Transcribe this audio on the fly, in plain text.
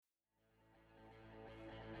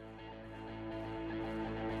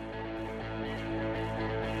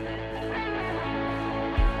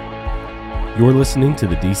You're listening to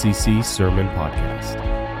the DCC Sermon Podcast.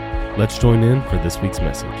 Let's join in for this week's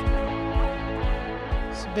message.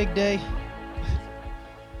 It's a big day.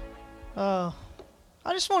 I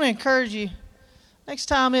just want to encourage you. Next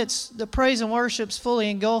time it's the praise and worship's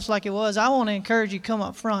fully engulfed like it was, I want to encourage you to come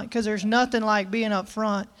up front, because there's nothing like being up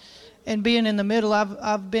front and being in the middle.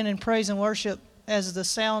 I've been in praise and worship as the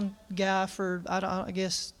sound guy for, I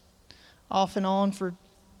guess, off and on for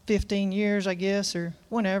 15 years, I guess, or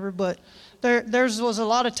whenever. But there was a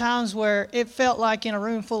lot of times where it felt like in a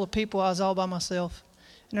room full of people I was all by myself.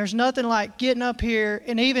 And there's nothing like getting up here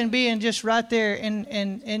and even being just right there.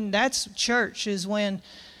 And that's church, is when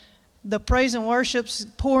the praise and worship's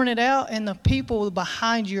pouring it out and the people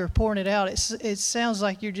behind you are pouring it out. It sounds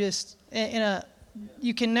like you're just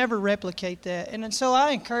you can never replicate that. And so I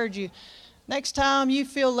encourage you, next time you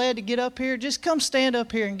feel led to get up here, just come stand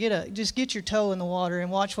up here and just get your toe in the water and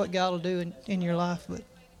watch what God will do in your life.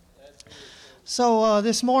 So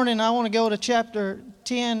this morning I want to go to chapter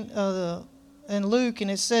 10 in Luke,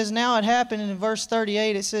 and it says, now it happened, in verse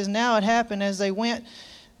 38, it says, now it happened as they went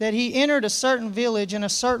that he entered a certain village, and a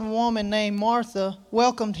certain woman named Martha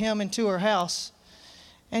welcomed him into her house.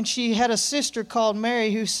 And she had a sister called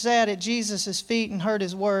Mary who sat at Jesus' feet and heard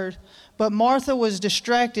his word. But Martha was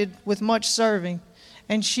distracted with much serving.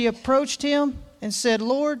 And she approached him and said,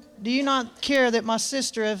 Lord, do you not care that my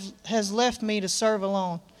sister has left me to serve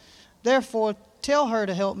alone? Therefore, tell her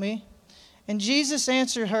to help me. And Jesus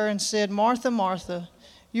answered her and said, Martha, Martha,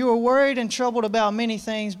 you are worried and troubled about many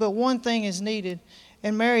things, but one thing is needed,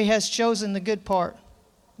 and Mary has chosen the good part.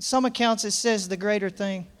 In some accounts it says the greater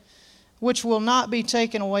thing, which will not be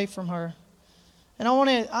taken away from her. And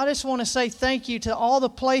I just want to say thank you to all the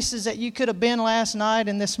places that you could have been last night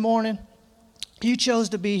and this morning. You chose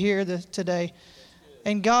to be here today,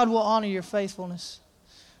 and God will honor your faithfulness.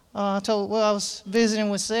 I was visiting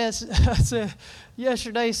with Seth. I said,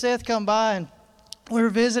 yesterday Seth come by and we were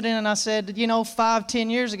visiting, and I said,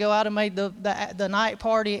 5-10 years ago I'd have made the night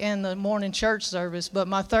party and the morning church service, but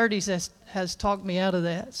my 30s has talked me out of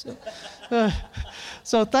that.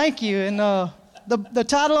 So thank you. And the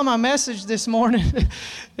title of my message this morning,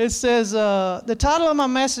 it says, the title of my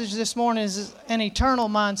message this morning is An Eternal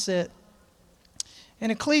Mindset. In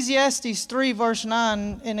Ecclesiastes 3, verse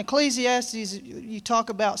 9, in Ecclesiastes, you talk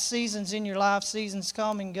about seasons in your life. Seasons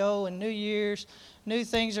come and go, and New Year's, new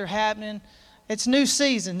things are happening. It's new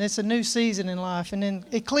season. It's a new season in life. And in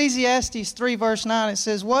Ecclesiastes 3, verse 9, it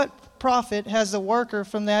says, what profit has the worker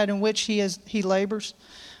from that in which he labors?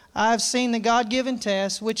 I have seen the God-given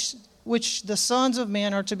task which the sons of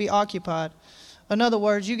men are to be occupied. In other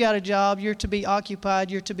words, you got a job, you're to be occupied,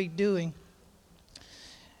 you're to be doing.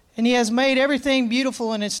 And he has made everything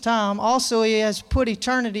beautiful in its time. Also, he has put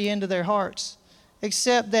eternity into their hearts,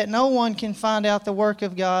 except that no one can find out the work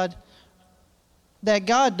of God that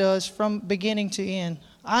God does from beginning to end.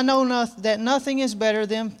 I know that nothing is better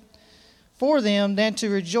for them than to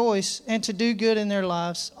rejoice and to do good in their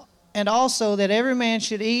lives, and also that every man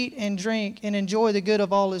should eat and drink and enjoy the good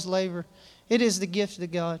of all his labor. It is the gift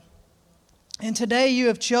of God. And today you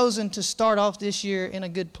have chosen to start off this year in a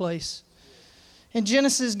good place. In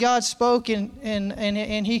Genesis, God spoke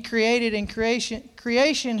and He created, and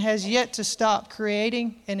creation has yet to stop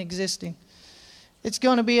creating and existing. It's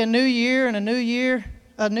going to be a new year and a new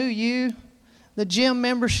you. The gym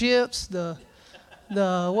memberships, the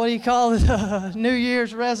what do you call it, the New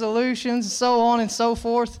Year's resolutions, so on and so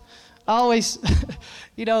forth. I always,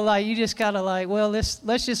 you just gotta well,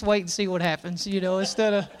 let's just wait and see what happens,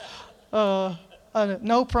 instead of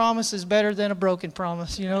no promise is better than a broken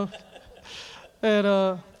promise,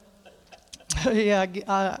 And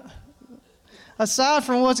aside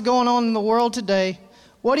from what's going on in the world today,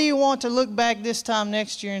 what do you want to look back this time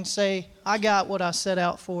next year and say, I got what I set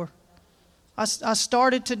out for? I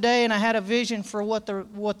started today and I had a vision for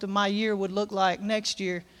what my year would look like next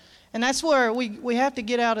year. And that's where we have to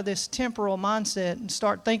get out of this temporal mindset and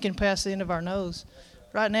start thinking past the end of our nose.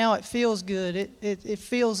 Right now it feels good. It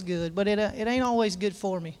feels good, but it ain't always good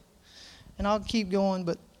for me. And I'll keep going,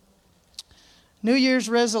 but New Year's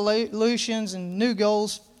resolutions and new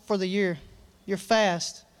goals for the year. Your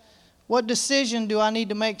fast. What decision do I need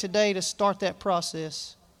to make today to start that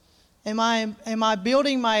process? Am I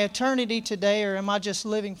building my eternity today, or am I just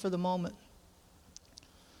living for the moment?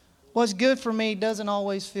 What's good for me doesn't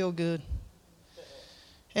always feel good.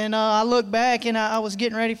 And I look back, and I was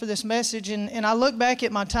getting ready for this message, and I look back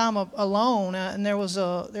at my time alone, and there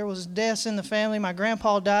was deaths in the family. My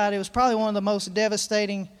grandpa died. It was probably one of the most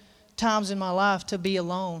devastating times in my life to be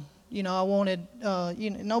alone. I wanted,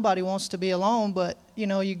 nobody wants to be alone, but,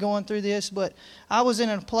 you're going through this. But I was in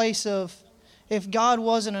a place of if God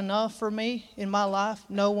wasn't enough for me in my life,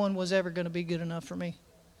 no one was ever going to be good enough for me.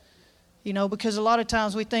 You know, because a lot of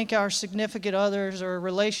times we think our significant others or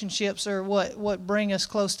relationships are what bring us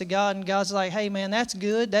close to God. And God's like, hey, man, that's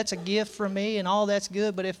good. That's a gift from me and all that's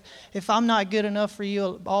good. But if I'm not good enough for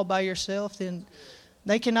you all by yourself, then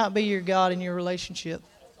they cannot be your God in your relationship.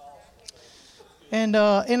 And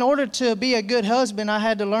in order to be a good husband, I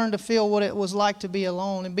had to learn to feel what it was like to be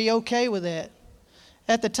alone and be okay with that.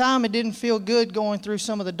 At the time, it didn't feel good going through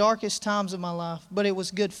some of the darkest times of my life, but it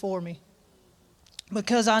was good for me.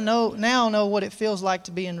 Because I now know what it feels like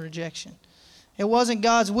to be in rejection. It wasn't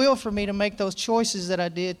God's will for me to make those choices that I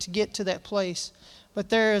did to get to that place, but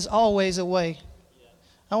there is always a way.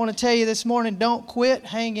 I want to tell you this morning, don't quit,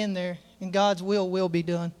 hang in there, and God's will be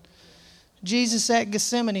done. Jesus at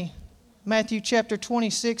Gethsemane, Matthew chapter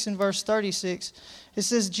 26 and verse 36, it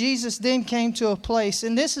says, Jesus then came to a place,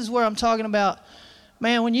 and this is where I'm talking about,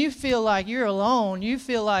 man, when you feel like you're alone, you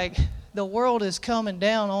feel like the world is coming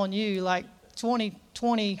down on you, like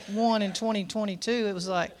 2021 and 2022, it was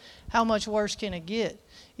like, how much worse can it get?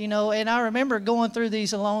 You know, and I remember going through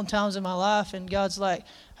these alone times in my life, and God's like,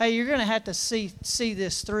 hey, you're going to have to see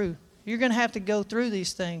this through. You're going to have to go through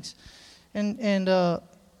these things. And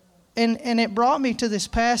it brought me to this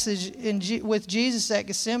passage with Jesus at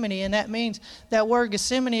Gethsemane, and that means that word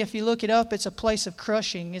Gethsemane, if you look it up, it's a place of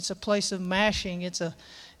crushing. It's a place of mashing. It's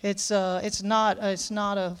not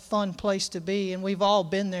a fun place to be, and we've all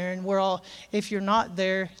been there, and we're all, if you're not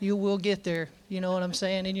there, you will get there. You know what I'm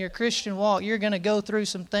saying? In your Christian walk, you're going to go through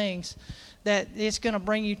some things that it's going to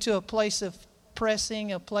bring you to a place of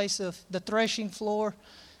pressing, a place of the threshing floor.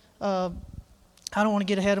 I don't want to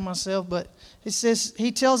get ahead of myself, but it says,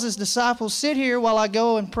 he tells his disciples, sit here while I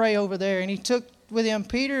go and pray over there. And he took with him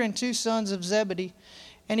Peter and 2 sons of Zebedee,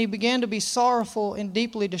 and he began to be sorrowful and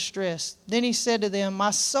deeply distressed. Then he said to them,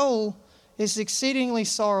 my soul is exceedingly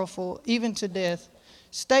sorrowful, even to death.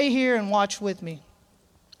 Stay here and watch with me.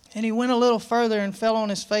 And he went a little further and fell on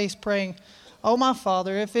his face, praying, oh, my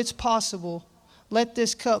Father, if it's possible, let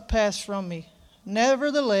this cup pass from me.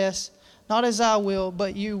 Nevertheless, not as I will,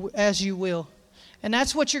 but as you will. And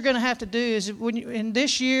that's what you're going to have to do is when in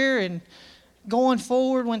this year and going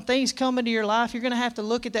forward, when things come into your life, you're going to have to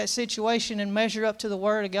look at that situation and measure up to the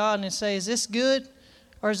Word of God and say, is this good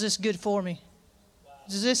or is this good for me?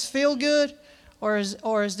 Does this feel good or is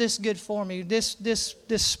this good for me? This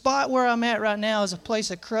spot where I'm at right now is a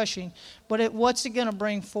place of crushing, but what's it going to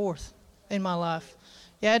bring forth in my life?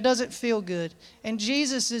 Yeah, it doesn't feel good. And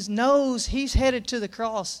Jesus knows he's headed to the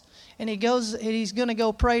cross, and he's going to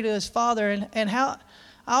go pray to his Father. And how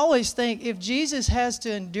I always think if Jesus has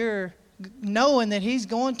to endure knowing that he's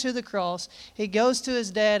going to the cross, he goes to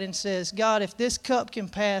his dad and says, God, if this cup can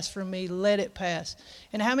pass from me, let it pass.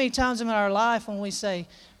 And how many times in our life when we say,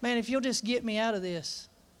 man, if you'll just get me out of this,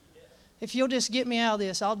 if you'll just get me out of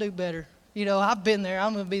this, I'll do better. You know, I've been there.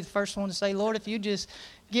 I'm going to be the first one to say, Lord, if you just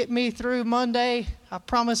get me through Monday, I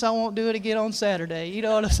promise I won't do it again on Saturday. You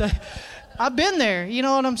know what I'm saying? I've been there. You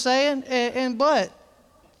know what I'm saying? But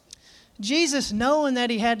Jesus, knowing that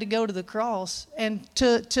he had to go to the cross and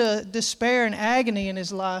to despair and agony in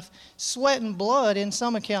his life, sweat and blood in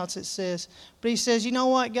some accounts it says. But he says, you know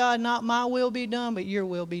what, God, not my will be done, but your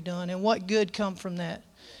will be done. And what good come from that?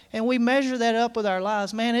 And we measure that up with our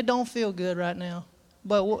lives. Man, it don't feel good right now.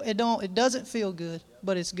 But it doesn't feel good,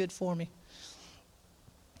 but it's good for me.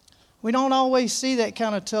 We don't always see that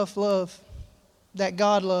kind of tough love, that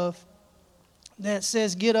God love, that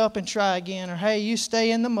says get up and try again, or hey, you stay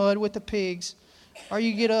in the mud with the pigs, or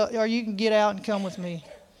you get up, or you can get out and come with me.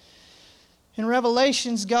 In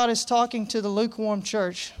Revelations, God is talking to the lukewarm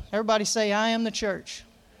church. Everybody say, I am the church.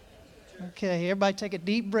 Okay, everybody take a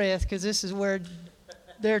deep breath, because this is where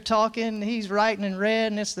they're talking. He's writing in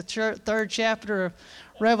red, and it's the third chapter of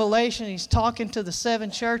Revelation. He's talking to the 7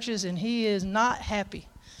 churches, and he is not happy,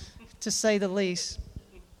 to say the least.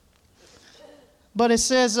 But it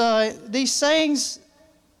says, these things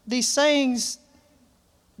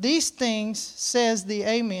says the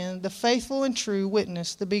Amen, the faithful and true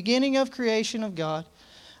witness, the beginning of creation of God.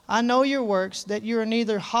 I know your works, that you are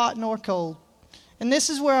neither hot nor cold. And this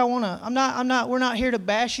is where we're not here to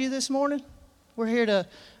bash you this morning. We're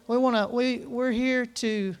here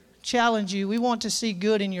to challenge you. We want to see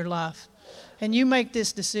good in your life. And you make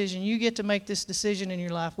this decision. You get to make this decision in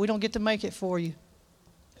your life. We don't get to make it for you.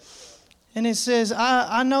 And it says,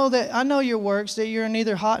 I know your works, that you're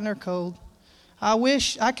neither hot nor cold.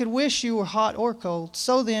 I could wish you were hot or cold.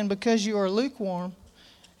 So then, because you are lukewarm,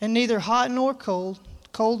 and neither hot nor cold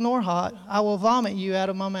nor hot, I will vomit you out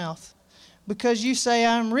of my mouth. Because you say,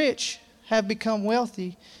 I am rich, have become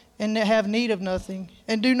wealthy, and have need of nothing,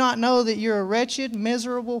 and do not know that you are wretched,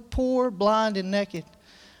 miserable, poor, blind, and naked.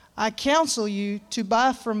 I counsel you to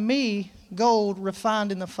buy from me gold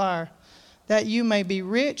refined in the fire, that you may be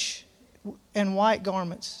rich, and white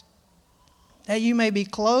garments, that you may be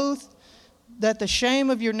clothed, that the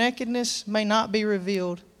shame of your nakedness may not be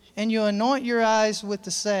revealed, and you anoint your eyes with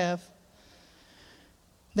the salve,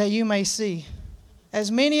 that you may see.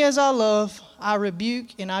 As many as I love, I rebuke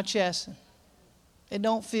and I chasten. It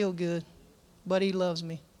don't feel good, but he loves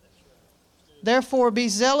me. Therefore be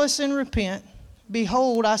zealous and repent.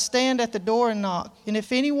 Behold, I stand at the door and knock. And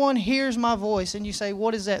if anyone hears my voice, and you say,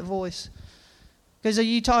 what is that voice? Because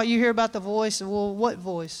you hear about the voice. Well, what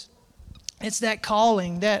voice? It's that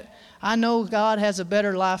calling, that I know God has a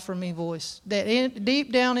better life for me voice. That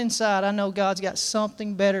deep down inside, I know God's got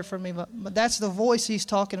something better for me. But that's the voice he's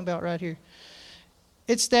talking about right here.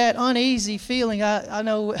 It's that uneasy feeling. I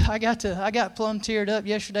know I got plumb teared up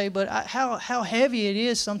yesterday, but how heavy it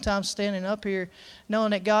is sometimes standing up here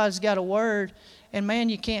knowing that God's got a word. And man,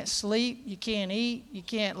 you can't sleep, you can't eat, you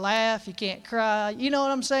can't laugh, you can't cry. You know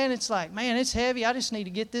what I'm saying? It's like, man, it's heavy. I just need to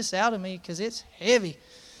get this out of me because it's heavy.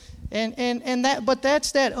 But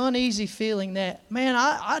that's that uneasy feeling that, man,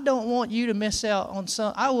 I don't want you to miss out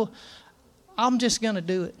on I'm just going to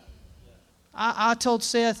do it. I told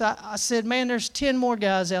Seth, I said, man, there's 10 more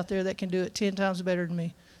guys out there that can do it 10 times better than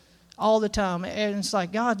me all the time. And it's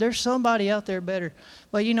like, God, there's somebody out there better.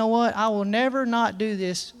 But you know what? I will never not do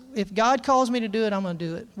this. If God calls me to do it, I'm going to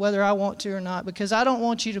do it, whether I want to or not, because I don't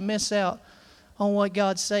want you to miss out on what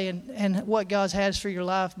God's saying and what God has for your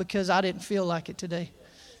life because I didn't feel like it today.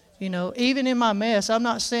 You know, even in my mess, I'm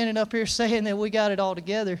not standing up here saying that we got it all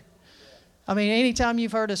together. I mean, anytime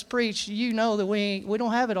you've heard us preach, you know that we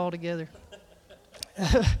don't have it all together.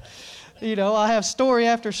 You know, I have story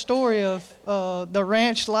after story of the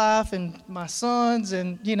ranch life and my sons,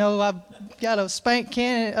 and you know, I've got a spank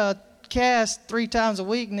cast 3 times a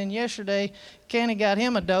week, and then yesterday, Kenny got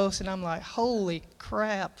him a dose, and I'm like, holy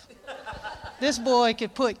crap! This boy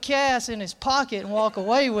could put Cass in his pocket and walk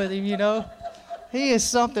away with him. You know, he is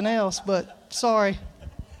something else. But sorry.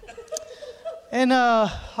 And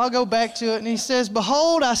I'll go back to it. And he says,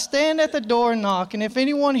 behold, I stand at the door and knock. And if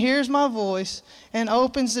anyone hears my voice and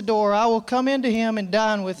opens the door, I will come into him and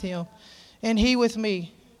dine with him, and he with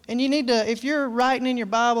me. And you need to, if you're writing in your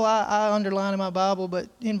Bible, I underline in my Bible, but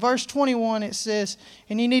in verse 21 it says,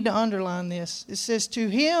 and you need to underline this, it says, to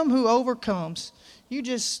him who overcomes. You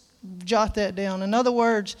just jot that down. In other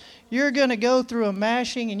words, you're going to go through a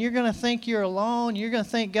mashing and you're going to think you're alone. You're going to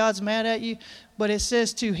think God's mad at you. But it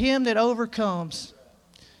says, to him that overcomes.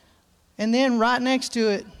 And then right next to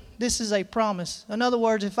it, this is a promise. In other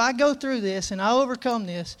words, if I go through this and I overcome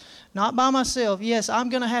this, not by myself, yes, I'm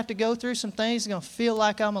going to have to go through some things. It's going to feel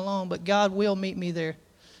like I'm alone, but God will meet me there.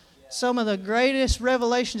 Some of the greatest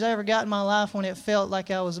revelations I ever got in my life when it felt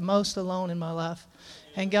like I was most alone in my life.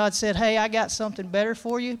 And God said, hey, I got something better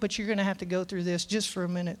for you, but you're going to have to go through this just for a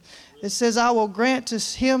minute. It says, I will grant to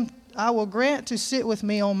sit with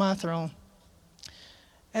me on my throne,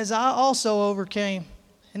 as I also overcame.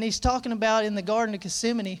 And he's talking about in the Garden of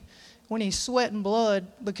Gethsemane when he's sweating blood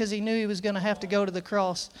because he knew he was going to have to go to the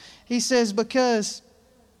cross. He says, because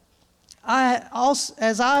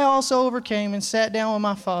as I also overcame and sat down with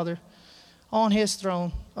my Father on his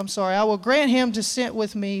throne, I will grant him to sit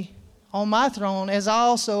with me on my throne, as I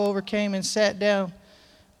also overcame and sat down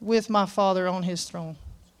with my Father on his throne.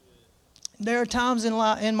 There are times in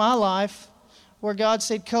my life where God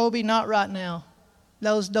said, Kobe, not right now.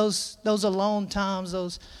 Those alone times,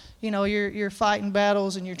 those, you know, you're fighting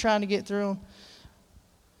battles and you're trying to get through them.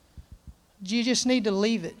 You just need to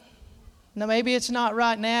leave it. Now, maybe it's not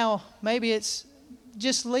right now. Maybe it's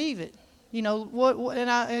just leave it. You know, and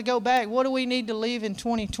I go back, what do we need to leave in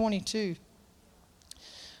 2022?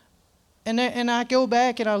 And I go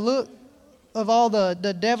back and I look of all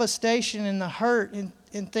the devastation and the hurt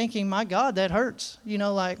and thinking, my God, that hurts. You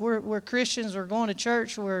know, like we're Christians, we're going to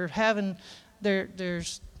church, we're having,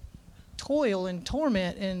 there's toil and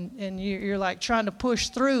torment, and you're like trying to push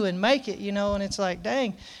through and make it, you know, and it's like,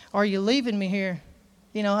 dang, are you leaving me here?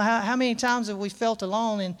 You know, how many times have we felt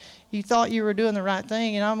alone and you thought you were doing the right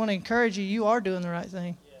thing? And I'm going to encourage you, you are doing the right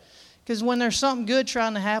thing. Because when there's something good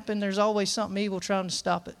trying to happen, there's always something evil trying to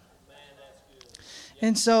stop it.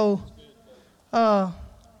 And so, but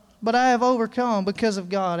I have overcome because of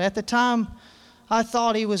God. At the time, I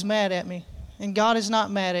thought he was mad at me. And God is not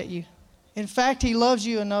mad at you. In fact, he loves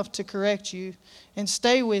you enough to correct you and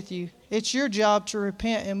stay with you. It's your job to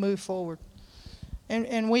repent and move forward.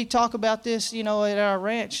 And we talk about this, you know, at our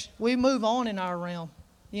ranch. We move on in our realm.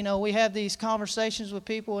 You know, we have these conversations with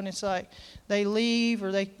people, and it's like they leave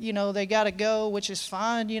or they got to go, which is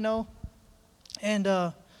fine, you know. And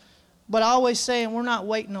but I always saying, we're not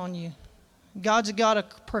waiting on you. God's a God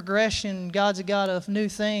of progression. God's a God of new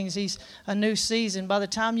things. He's a new season. By the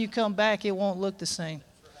time you come back, it won't look the same.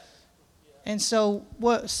 And so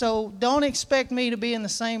don't expect me to be in the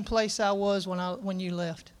same place I was when you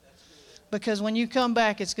left. Because when you come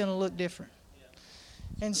back, it's going to look different.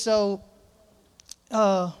 And so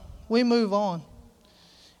we move on.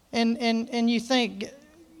 And you think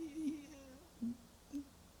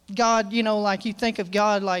God, you know, like you think of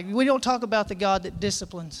God like, we don't talk about the God that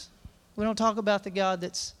disciplines. We don't talk about the God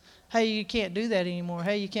that's, hey, you can't do that anymore.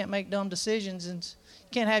 Hey, you can't make dumb decisions, and you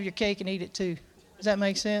can't have your cake and eat it too. Does that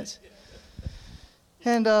make sense?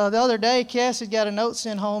 And the other day, Cass had got a note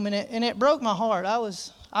sent home, and it broke my heart. I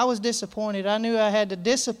was disappointed. I knew I had to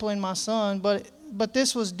discipline my son, but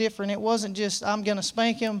this was different. It wasn't just I'm going to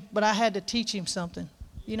spank him, but I had to teach him something.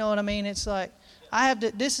 You know what I mean? It's like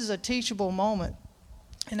this is a teachable moment.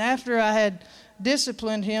 And after I had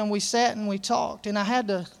disciplined him, we sat and we talked, and I had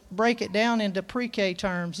to break it down into pre-K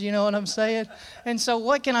terms, you know what I'm saying? And so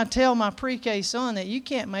what can I tell my pre-K son? That you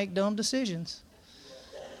can't make dumb decisions.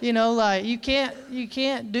 You know, like you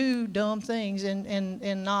can't do dumb things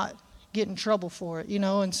and not get in trouble for it, you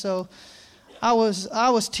know. And so I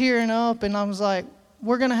was tearing up, and I was like,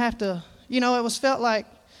 we're going to have to, you know, felt like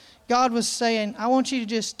God was saying, I want you to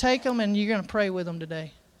just take them and you're going to pray with them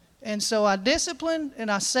today. And so I disciplined,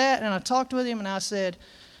 and I sat and I talked with him, and I said,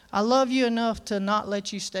 I love you enough to not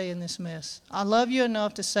let you stay in this mess. I love you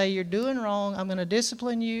enough to say you're doing wrong. I'm going to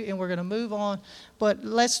discipline you, and we're going to move on. But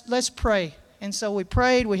let's pray. And so we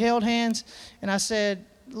prayed, we held hands, and I said,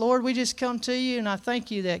 Lord, we just come to you, and I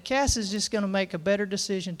thank you that Cass is just going to make a better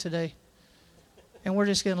decision today. And we're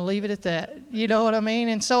just going to leave it at that. You know what I mean?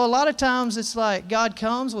 And so a lot of times it's like God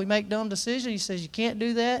comes, we make dumb decisions. He says, you can't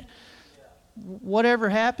do that. Whatever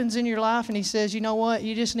happens in your life, and he says, you know what?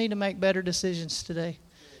 You just need to make better decisions today.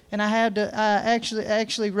 And I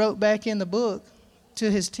actually wrote back in the book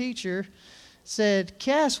to his teacher, said,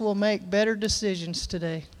 Cass will make better decisions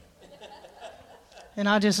today. And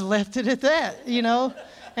I just left it at that, you know.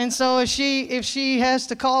 And so if she has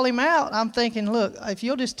to call him out, I'm thinking, look, if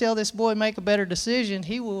you'll just tell this boy make a better decision,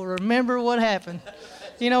 he will remember what happened.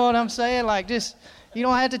 You know what I'm saying? Like, just, you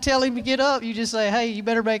don't have to tell him to get up. You just say, hey, you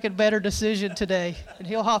better make a better decision today. And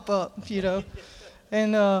he'll hop up, you know.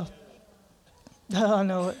 And I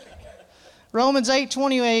know it. Romans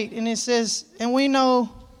 8:28, and it says, and we know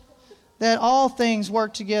that all things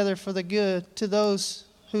work together for the good to those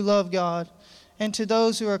who love God and to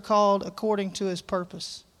those who are called according to his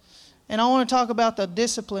purpose. And I want to talk about the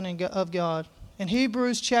disciplining of God. In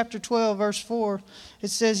Hebrews chapter 12, verse 4, it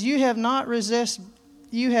says, you have not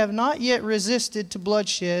yet resisted to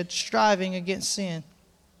bloodshed, striving against sin.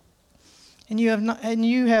 And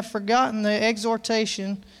you have forgotten the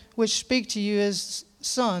exhortation which speak to you as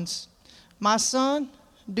sons. My son,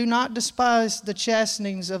 do not despise the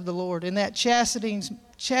chastenings of the Lord. And that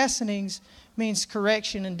chastenings means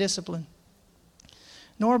correction and discipline.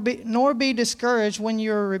 Nor be discouraged when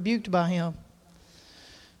you are rebuked by him.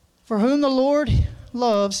 For whom the Lord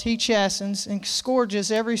loves, he chastens and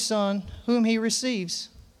scourges every son whom he receives.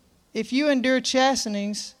 If you endure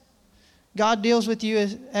chastenings, God deals with you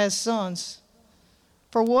as sons.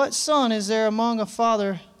 For what son is there among a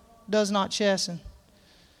father does not chasten?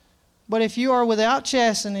 But if you are without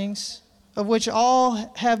chastenings, of which all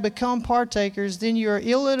have become partakers, then you are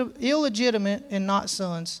illegitimate and not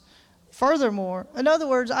sons. Furthermore, in other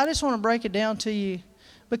words, I just want to break it down to you,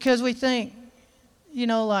 because we think, you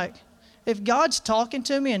know, like, if God's talking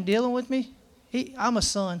to me and dealing with me, I'm a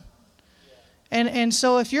son. And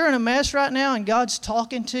so if you're in a mess right now and God's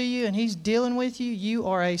talking to you and he's dealing with you, you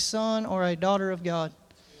are a son or a daughter of God.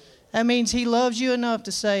 That means he loves you enough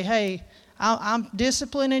to say, hey, I'm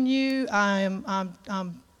disciplining you.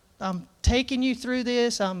 I'm taking you through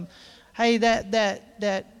this.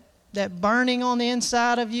 That burning on the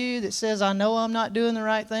inside of you that says, I know I'm not doing the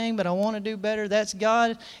right thing, but I want to do better. That's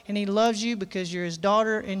God, and he loves you because you're his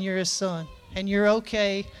daughter and you're his son. And you're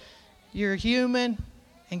okay. You're human,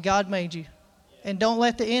 and God made you. And don't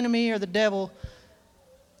let the enemy or the devil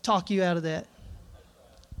talk you out of that.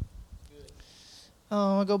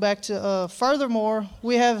 I'll go back to, furthermore,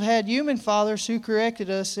 we have had human fathers who corrected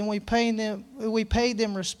us, and we paid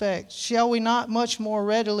them respect. Shall we not much more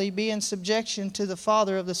readily be in subjection to the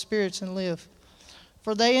Father of the spirits and live?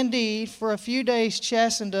 For they indeed for a few days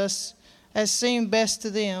chastened us as seemed best to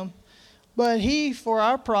them, but he for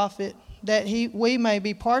our profit, that we may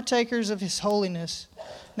be partakers of his holiness.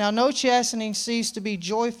 Now no chastening ceased to be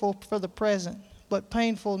joyful for the present, but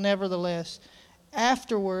painful nevertheless.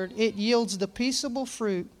 Afterward, it yields the peaceable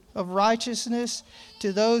fruit of righteousness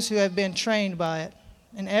to those who have been trained by it.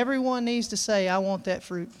 And everyone needs to say, I want that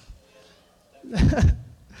fruit.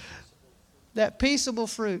 That peaceable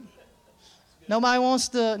fruit. Nobody wants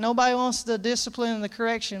the discipline and the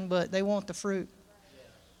correction, but they want the fruit.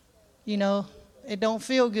 You know, it don't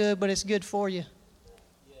feel good, but it's good for you.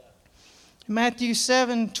 In Matthew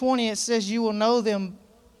 7:20, it says, you will know them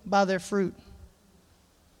by their fruit.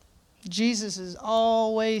 Jesus is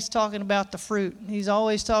always talking about the fruit. He's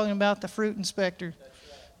always talking about the fruit inspector.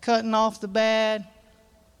 Cutting off the bad,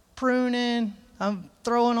 pruning, I'm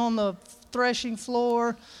throwing on the threshing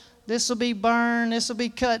floor. This will be burned, this will be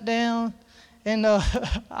cut down. And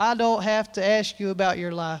I don't have to ask you about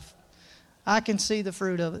your life. I can see the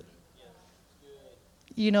fruit of it.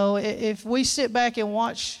 You know, if we sit back and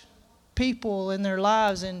watch people in their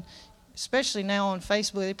lives, and especially now on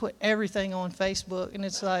Facebook, they put everything on Facebook, and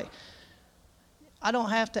it's like, I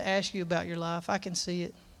don't have to ask you about your life. I can see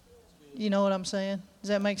it. You know what I'm saying? Does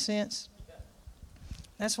that make sense?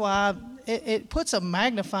 That's why it puts a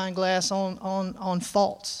magnifying glass on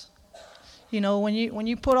faults. You know, when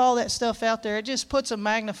you put all that stuff out there, it just puts a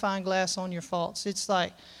magnifying glass on your faults. It's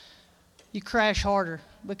like you crash harder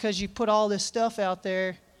because you put all this stuff out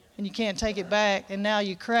there and you can't take it back, and now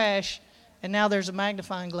you crash, and now there's a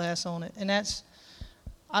magnifying glass on it. And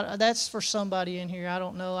that's for somebody in here. I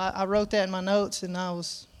don't know. I wrote that in my notes, and I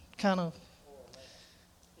was kind of,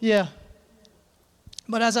 yeah.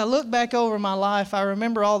 But as I look back over my life, I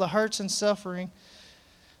remember all the hurts and suffering,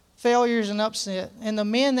 failures and upset, and the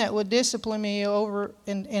men that would discipline me over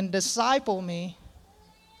and disciple me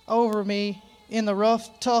over me in the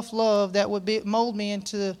rough, tough love that would mold me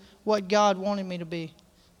into what God wanted me to be.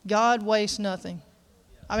 God wastes nothing.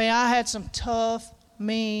 I mean, I had some tough,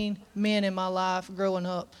 mean men in my life growing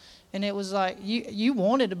up, and it was like you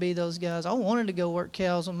wanted to be those guys. I wanted to go work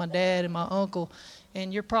cows with my dad and my uncle,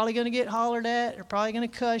 and you're probably going to get hollered at. They're probably going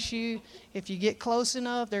to cuss you. If you get close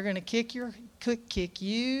enough, they're going to kick you,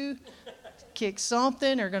 kick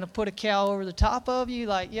something. They're going to put a cow over the top of you.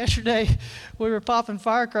 Like yesterday, we were popping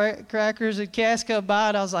firecrackers, and Cass come by,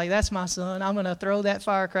 and I was like, that's my son. I'm going to throw that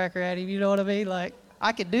firecracker at him. You know what I mean? Like,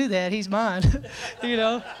 I could do that. He's mine, you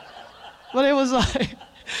know. But it was like,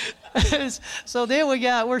 so then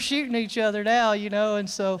we're shooting each other now, you know, and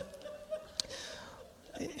so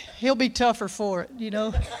he'll be tougher for it, you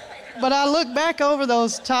know. But I look back over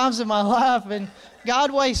those times in my life, and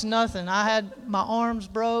God wastes nothing. I had my arm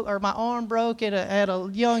broke at a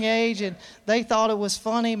young age, and they thought it was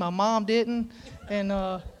funny. My mom didn't, and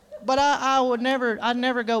but I'd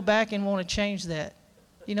never go back and want to change that.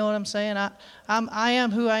 You know what I'm saying? I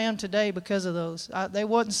am who I am today because of those. They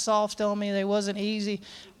wasn't soft on me. They wasn't easy,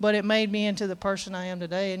 but it made me into the person I am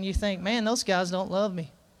today. And you think, man, those guys don't love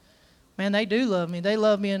me. Man, they do love me. They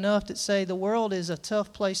love me enough to say the world is a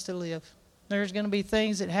tough place to live. There's going to be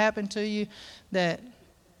things that happen to you that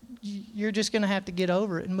you're just going to have to get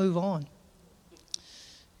over it and move on.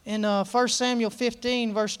 In 1 Samuel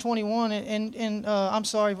 15, verse 21,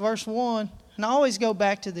 verse 1, and I always go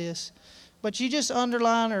back to this, but you just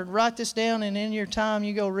underline or write this down, and in your time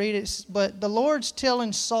you go read it. But the Lord's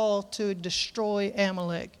telling Saul to destroy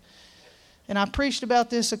Amalek. And I preached about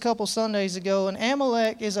this a couple Sundays ago, and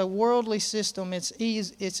Amalek is a worldly system. It's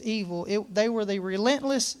evil. They were the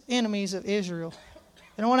relentless enemies of Israel.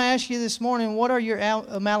 And I want to ask you this morning, what are your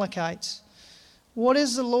Amalekites? What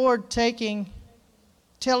is the Lord telling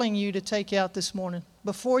you to take out this morning?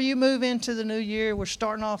 Before you move into the new year, we're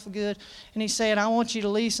starting off good, and He's saying, I want you to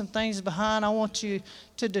leave some things behind. I want you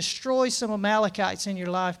to destroy some Amalekites in your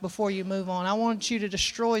life before you move on. I want you to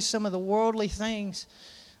destroy some of the worldly things.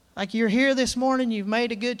 Like you're here this morning, you've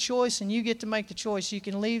made a good choice, and you get to make the choice. You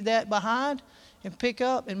can leave that behind and pick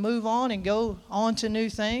up and move on and go on to new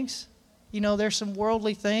things. You know, there's some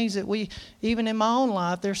worldly things that even in my own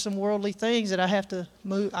life, there's some worldly things that I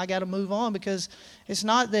got to move on, because it's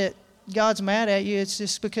not that God's mad at you. It's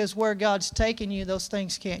just because where God's taking you, those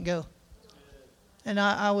things can't go. And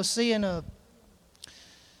I was seeing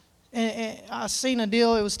I seen a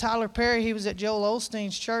deal. It was Tyler Perry. He was at Joel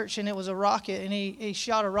Osteen's church, and it was a rocket, and he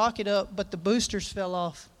shot a rocket up, but the boosters fell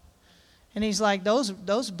off. And he's like, those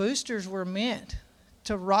boosters were meant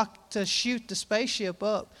to shoot the spaceship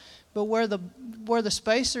up, but where the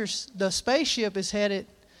spaceship is headed,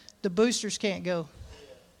 the boosters can't go.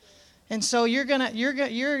 And so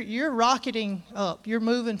you're rocketing up. You're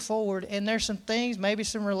moving forward, and there's some things, maybe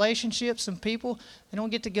some relationships, some people, they don't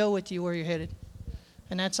get to go with you where you're headed.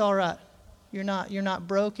 And that's all right. You're not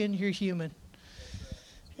broken, you're human.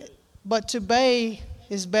 But to obey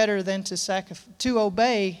is better than to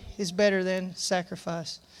obey is better than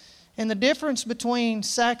sacrifice. And the difference between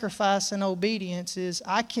sacrifice and obedience is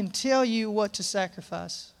I can tell you what to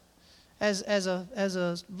sacrifice. As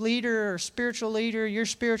a leader or spiritual leader, your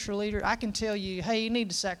spiritual leader, I can tell you, hey, you need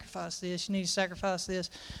to sacrifice this, you need to sacrifice this.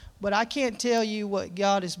 But I can't tell you what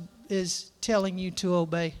God is telling you to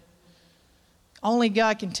obey. Only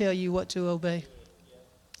God can tell you what to obey.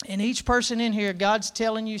 And each person in here, God's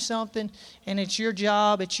telling you something, and it's your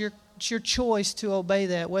job, it's your choice to obey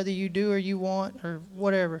that, whether you do or you want or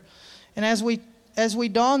whatever. And as we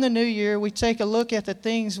dawn the new year, we take a look at the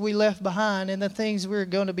things we left behind and the things we're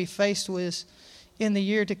going to be faced with in the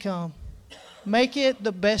year to come. Make it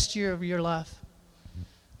the best year of your life.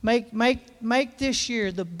 Make this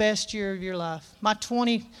year the best year of your life. My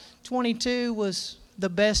 2022 was the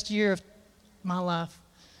best year of my life.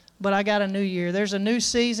 But I got a new year. There's a new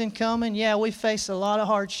season coming. Yeah, we faced a lot of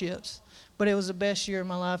hardships, but it was the best year of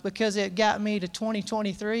my life because it got me to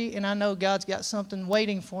 2023, and I know God's got something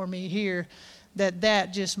waiting for me here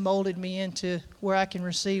that just molded me into where I can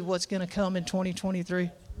receive what's going to come in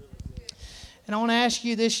 2023. And I want to ask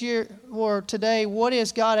you this year or today, what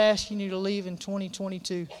is God asking you to leave in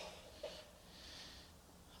 2022?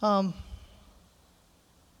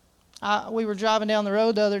 We were driving down the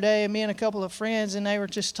road the other day, and me and a couple of friends, and they were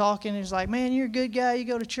just talking. It was like, man, you're a good guy. You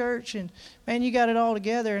go to church, and man, you got it all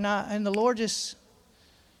together. And the Lord just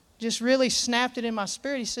really snapped it in my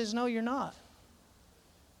spirit. He says, no, you're not.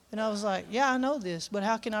 And I was like, yeah, I know this, but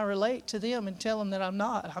how can I relate to them and tell them that I'm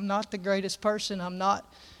not? I'm not the greatest person. I'm not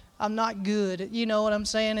good. You know what I'm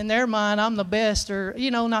saying? In their mind, I'm the best, or,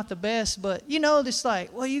 not the best, but, it's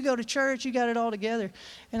like, well, you go to church, you got it all together.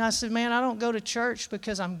 And I said, man, I don't go to church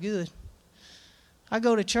because I'm good. I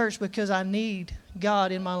go to church because I need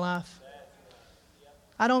God in my life.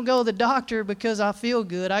 I don't go to the doctor because I feel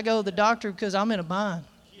good. I go to the doctor because I'm in a bind.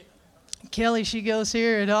 Kelly, she goes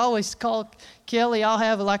here, and I always call Kelly. I'll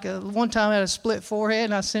have one time I had a split forehead,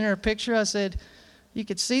 and I sent her a picture. I said, you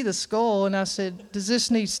could see the skull, and I said, does this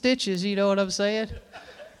need stitches? You know what I'm saying?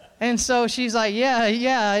 And so she's like, yeah,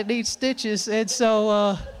 it needs stitches. And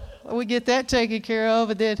so we get that taken care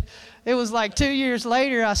of. And then it was like 2 years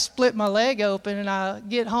later, I split my leg open, and I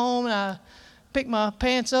get home, and I pick my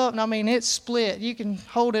pants up, and it's split. You can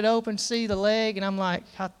hold it open, see the leg, and I'm like,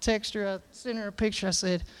 I text her, I sent her a picture. I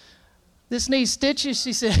said, this needs stitches?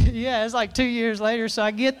 She said, yeah, it's like 2 years later. So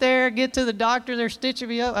I get to the doctor, they're stitching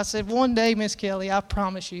me up. I said, one day, Miss Kelly, I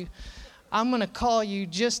promise you, I'm going to call you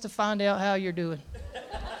just to find out how you're doing.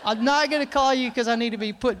 I'm not going to call you because I need to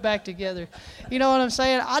be put back together. You know what I'm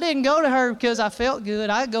saying? I didn't go to her because I felt good.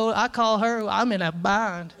 I call her, I'm in a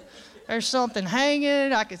bind. There's something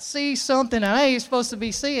hanging. I could see something I ain't supposed to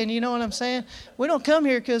be seeing. You know what I'm saying? We don't come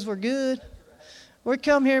here because we're good. We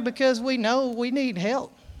come here because we know we need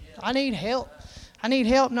help. I need help. I need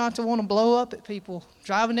help not to want to blow up at people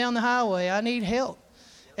driving down the highway. I need help.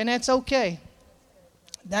 And that's okay.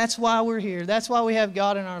 That's why we're here. That's why we have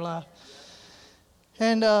God in our life.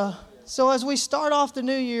 And so as we start off the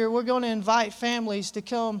new year, we're going to invite families to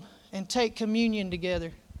come and take communion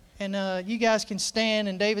together. And you guys can stand,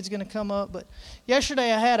 and David's going to come up. But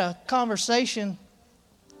yesterday I had a conversation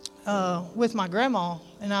with my grandma.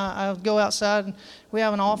 And I go outside, and we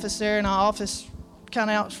have an office there, and our office kind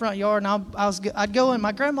of out in the front yard, and I'd go in.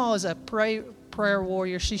 My grandma is a prayer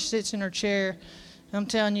warrior. She sits in her chair. And I'm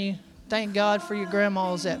telling you, thank God for your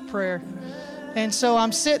grandmas at prayer. And so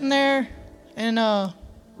I'm sitting there and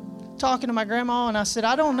talking to my grandma, and I said,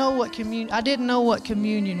 I didn't know what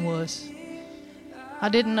communion was. I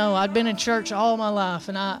didn't know. I'd been in church all my life,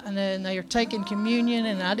 and then they were taking communion,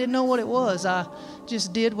 and I didn't know what it was. I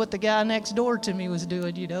just did what the guy next door to me was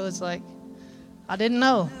doing. It's like I didn't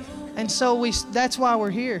know. And so that's why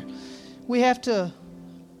we're here. We have to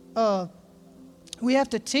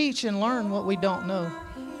teach and learn what we don't know.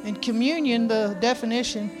 And communion, the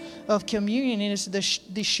definition of communion is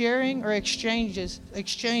the sharing or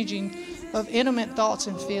exchanging of intimate thoughts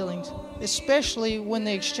and feelings, especially when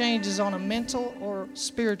the exchange is on a mental or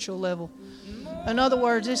spiritual level. In other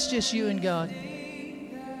words, it's just you and God.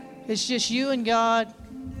 It's just you and God.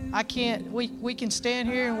 We can stand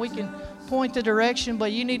here and we can point the direction,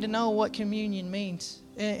 but you need to know what communion means.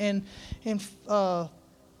 And in 1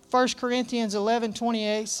 Corinthians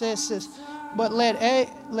 11:28 says this, but let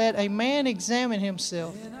a man examine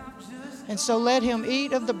himself, and so let him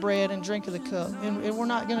eat of the bread and drink of the cup. And we're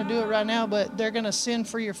not going to do it right now, but they're going to send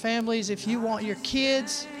for your families. If you want your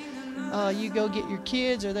kids, you go get your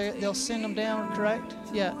kids, or they'll send them down, correct?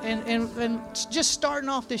 Yeah, and just starting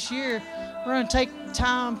off this year, we're going to take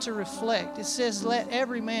time to reflect. It says, let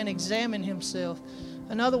every man examine himself.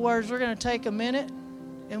 In other words, we're going to take a minute,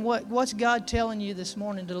 And what's God telling you this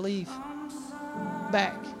morning to leave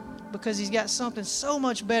back? Because He's got something so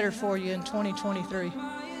much better for you in 2023.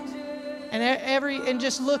 And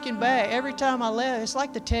just looking back, every time I left, it's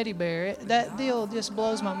like the teddy bear. That deal just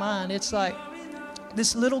blows my mind. It's like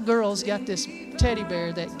this little girl's got this teddy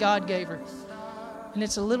bear that God gave her. And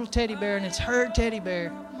it's a little teddy bear, and it's her teddy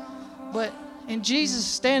bear. And Jesus is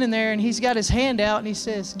standing there, and He's got His hand out, and He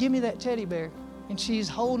says, "Give me that teddy bear." And she's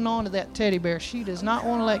holding on to that teddy bear. She does not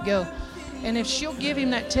want to let go. And if she'll give Him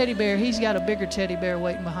that teddy bear, He's got a bigger teddy bear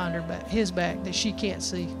waiting behind his back that she can't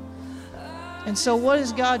see. And so what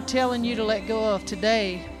is God telling you to let go of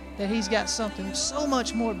today that He's got something so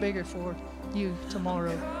much more bigger for you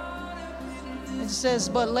tomorrow? It says,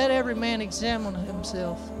 "But let every man examine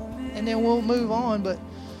himself." And then we'll move on. But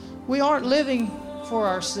we aren't living for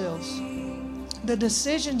ourselves. The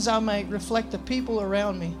decisions I make reflect the people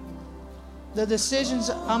around me. The decisions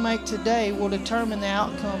I make today will determine the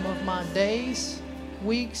outcome of my days,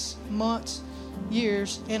 weeks, months,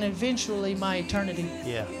 years, and eventually my eternity.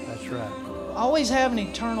 Yeah, that's right. I always have an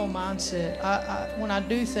eternal mindset. When I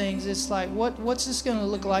do things, it's like, what's this going to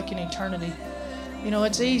look like in eternity? You know,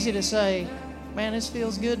 it's easy to say, man, this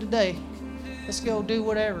feels good today. Let's go do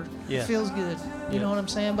whatever. Yeah. It feels good. You know what I'm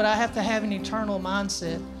saying? But I have to have an eternal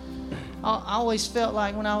mindset. I always felt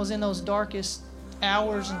like when I was in those darkest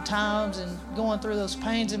hours and times and going through those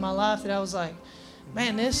pains in my life that I was like,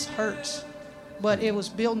 man, this hurts. But it was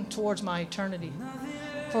building towards my eternity.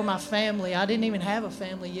 For my family. I didn't even have a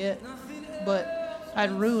family yet, but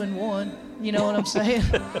I'd ruined one. You know what I'm saying?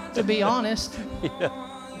 To be honest. Yeah.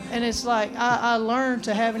 And it's like I learned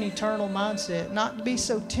to have an eternal mindset, not to be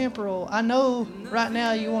so temporal. I know right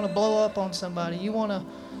now you want to blow up on somebody. You want to,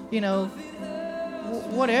 you know,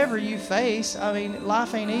 whatever you face. I mean,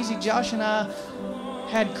 life ain't easy. Josh and I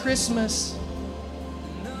had Christmas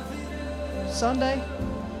Sunday.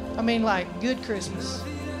 I mean, like, good Christmas.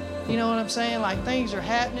 You know what I'm saying? Like, things are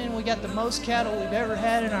happening. We got the most cattle we've ever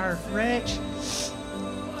had in our ranch.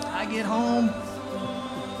 I get home.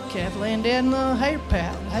 Calf laying dead in the hay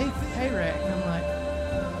rack. And I'm like,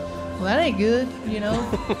 well, that ain't good, you know.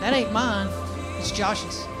 That ain't mine. It's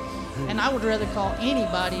Josh's. And I would rather call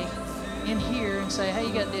anybody in here and say, hey,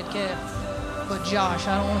 you got a dead calf. But Josh,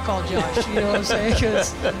 I don't want to call Josh, you know what I'm saying?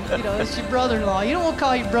 Because, you know, it's your brother-in-law. You don't want to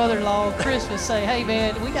call your brother-in-law on Christmas, say, hey,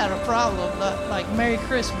 man, we got a problem, like Merry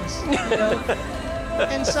Christmas, you know?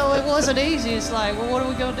 And so it wasn't easy. It's like, well, what are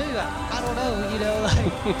we going to do? I don't know, you know.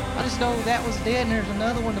 Like, I just know that was dead and there's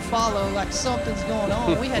another one to follow. Like, something's going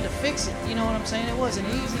on. We had to fix it, you know what I'm saying? It wasn't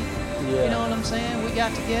easy. Yeah. You know what I'm saying? We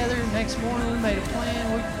got together. Next morning, we made a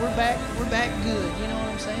plan. We're back good, you know what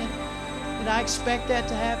I'm saying? Did I expect that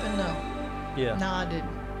to happen? No. Yeah. No, I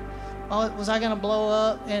didn't. Was I going to blow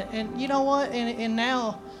up? And you know what? And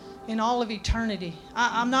now, in all of eternity,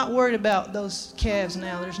 I'm not worried about those calves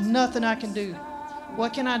now. There's nothing I can do.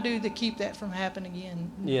 What can I do to keep that from happening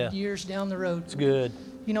again years down the road? It's good.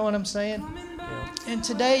 You know what I'm saying? Yeah. And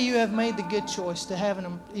today you have made the good choice to have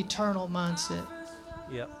an eternal mindset.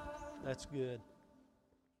 Yep, that's good.